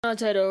I'll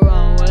take the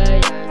wrong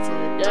way,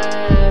 yeah,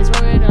 today.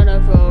 Smoking on the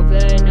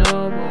propane,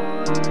 no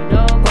more,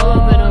 no more. Pull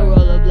up in a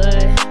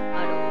rollerblade,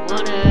 I don't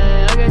want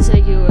it. I can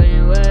take you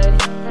anyway, you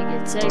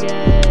can take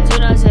it. Do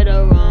not take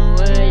the wrong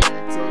way,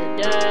 yeah,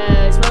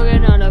 today.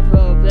 Smoking on the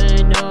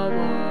propane, no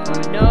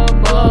more, no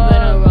more. Pull up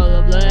in a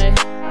rollerblade,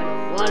 I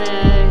don't want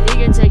it. He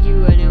can take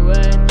you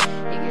anyway,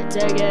 you can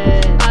take it.